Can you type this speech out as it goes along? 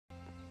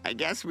I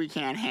guess we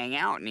can't hang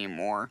out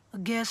anymore. I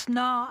guess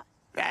not.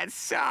 That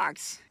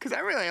sucks, because I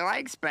really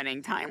like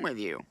spending time with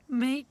you.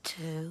 Me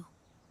too.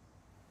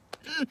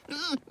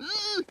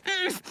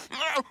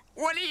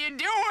 What are you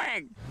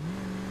doing?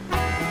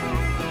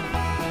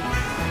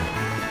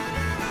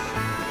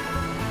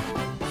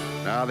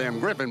 Now, them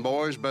Griffin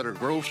boys better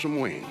grow some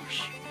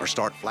wings or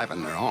start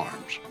flapping their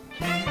arms.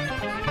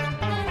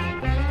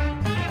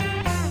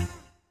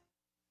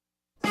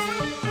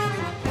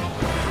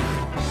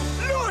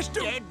 Lost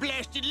him! Dead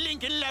blasted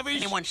Lincoln lovers!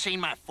 Anyone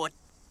seen my foot?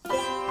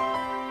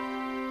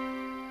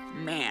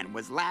 Man,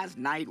 was last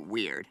night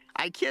weird.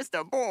 I kissed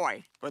a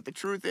boy, but the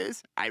truth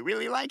is, I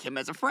really like him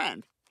as a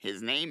friend.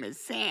 His name is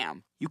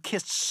Sam. You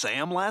kissed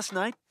Sam last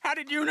night? How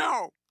did you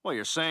know? Well,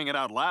 you're saying it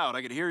out loud.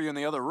 I could hear you in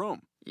the other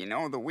room. You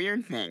know, the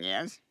weird thing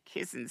is,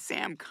 kissing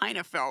Sam kind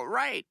of felt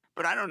right,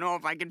 but I don't know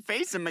if I can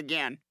face him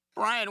again.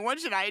 Brian, what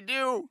should I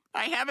do?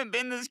 I haven't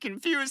been this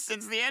confused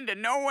since the end of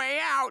No Way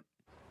Out.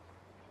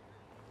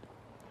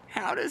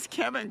 How does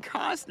Kevin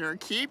Costner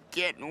keep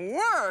getting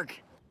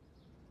work?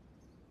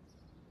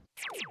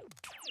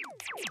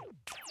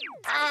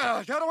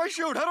 Ah, how do I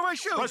shoot? How do I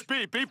shoot? Press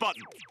B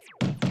button.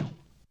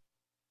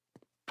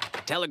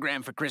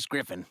 Telegram for Chris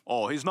Griffin.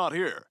 Oh, he's not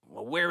here.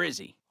 Well, where is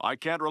he? I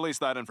can't release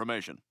that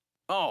information.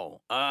 Oh,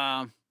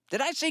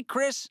 did I say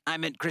Chris? I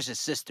meant Chris's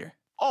sister.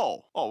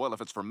 Oh, well,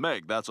 if it's for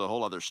Meg, that's a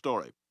whole other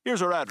story. Here's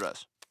her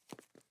address.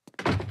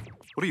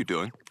 What are you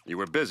doing? You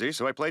were busy,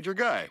 so I played your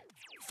guy.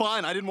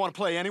 Fine, I didn't want to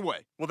play anyway.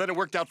 Well, then it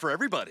worked out for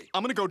everybody.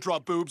 I'm gonna go draw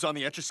boobs on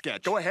the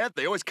Etch-a-Sketch. Go ahead,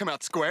 they always come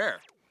out square.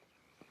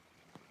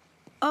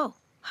 Oh,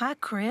 hi,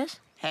 Chris.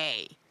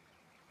 Hey.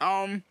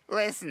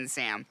 Listen,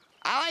 Sam.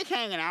 I like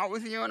hanging out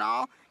with you and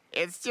all.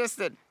 It's just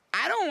that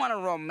I don't want a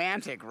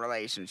romantic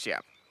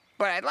relationship.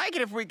 But I'd like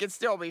it if we could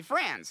still be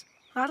friends.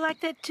 I'd like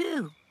that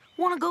too.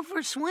 Want to go for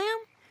a swim?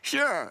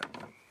 Sure.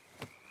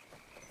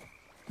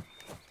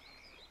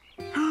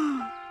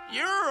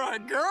 You're a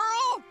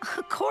girl?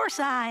 Of course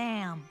I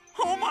am.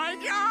 Oh, my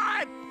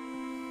God!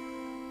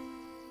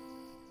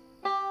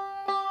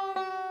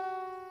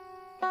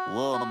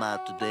 Warm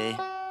out today.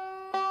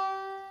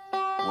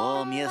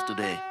 Warm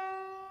yesterday.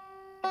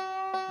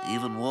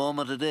 Even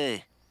warmer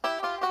today.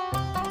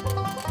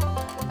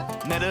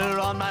 Met her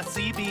on my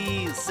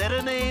CB, said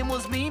her name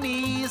was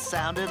Mimi.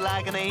 Sounded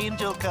like an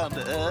angel come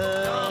to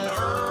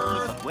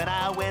earth. When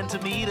I went to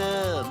meet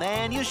her,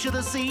 man, you should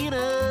have seen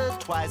her.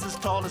 Twice as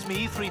tall as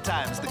me, 3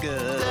 times the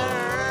girl.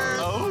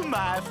 Oh,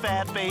 my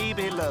fat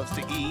baby loves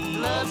to eat.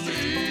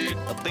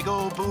 A big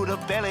old Buddha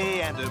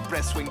belly and her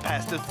breast swing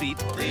past her feet.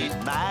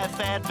 My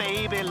fat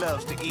baby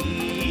loves to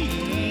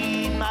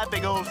eat. My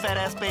big old fat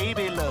ass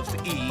baby loves to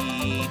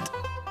eat.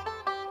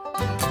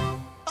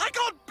 I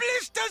got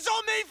blisters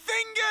on me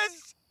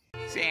fingers!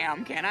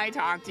 Sam, can I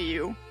talk to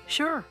you?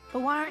 Sure,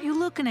 but why aren't you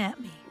looking at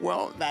me?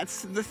 Well,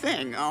 that's the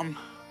thing. I'm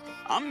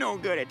no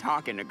good at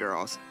talking to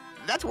girls.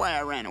 That's why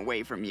I ran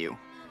away from you.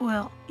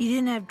 Well, you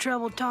didn't have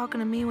trouble talking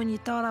to me when you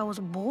thought I was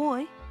a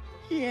boy.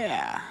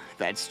 Yeah,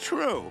 that's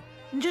true.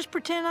 And just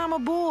pretend I'm a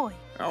boy.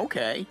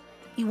 Okay.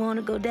 You want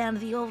to go down to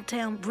the Old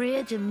Town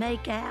Bridge and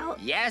make out?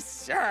 Yes,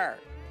 sir.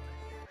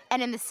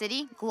 And in the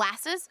city,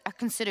 glasses are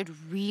considered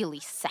really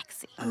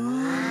sexy.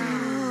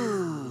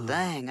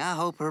 Dang, I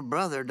hope her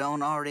brother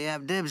don't already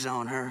have dibs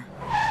on her.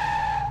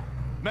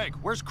 Meg,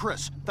 where's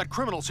Chris? That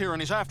criminal's here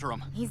and he's after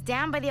him. He's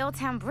down by the Old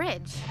Town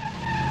Bridge.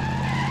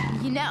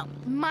 You know,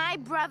 my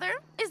brother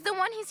is the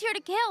one he's here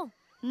to kill.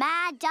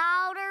 My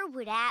daughter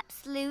would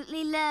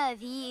absolutely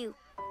love you.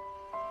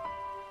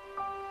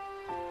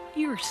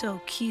 You're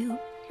so cute.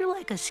 You're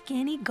like a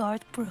skinny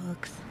Garth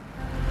Brooks.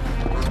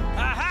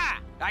 Aha!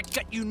 I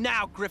got you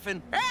now,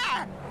 Griffin.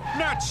 Ah!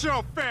 Not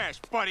so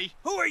fast, buddy.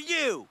 Who are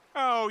you?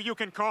 Oh, you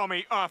can call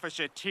me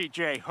Officer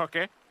T.J.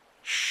 Hooker.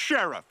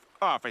 Sheriff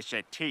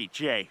Officer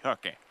T.J.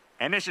 Hooker.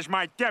 And this is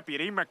my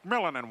deputy,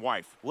 McMillan and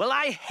wife. Well,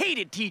 I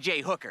hated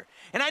T.J. Hooker,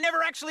 and I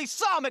never actually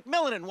saw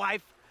McMillan and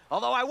wife,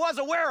 although I was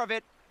aware of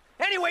it.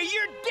 Anyway,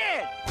 you're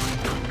dead!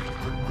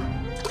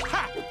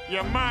 Ha!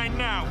 You're mine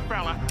now,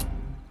 fella.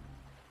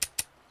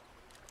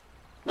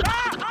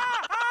 Ah!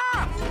 Ah!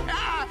 Ah!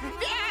 Ah!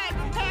 Dad!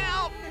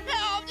 Help!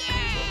 Help!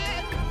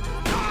 Dad!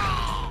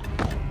 Ah!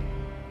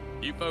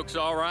 You folks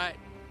all right?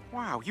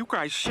 Wow, you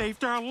guys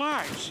saved our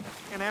lives.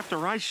 And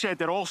after I said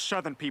that all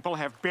Southern people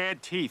have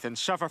bad teeth and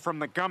suffer from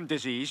the gum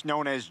disease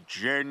known as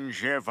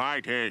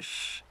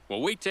gingivitis.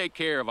 Well, we take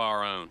care of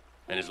our own.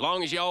 And as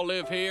long as y'all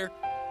live here,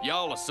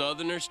 y'all are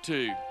Southerners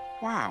too.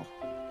 Wow,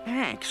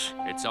 thanks.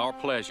 It's our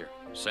pleasure.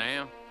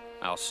 Sam,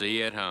 I'll see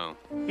you at home.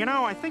 You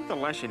know, I think the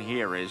lesson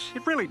here is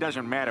it really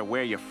doesn't matter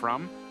where you're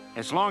from,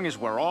 as long as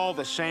we're all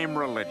the same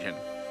religion.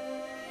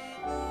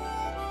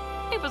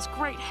 It was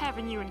great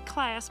having you in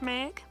class,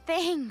 Meg.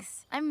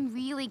 Thanks. I'm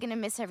really gonna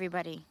miss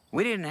everybody.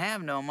 We didn't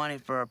have no money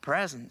for a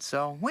present,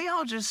 so we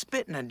all just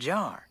spit in a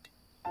jar.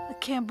 I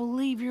can't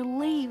believe you're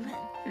leaving.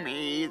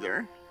 Me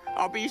either.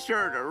 I'll be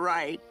sure to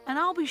write. And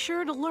I'll be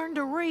sure to learn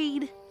to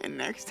read. And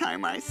next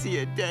time I see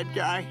a dead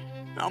guy,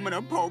 I'm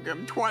gonna poke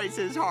him twice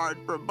as hard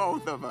for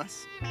both of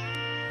us.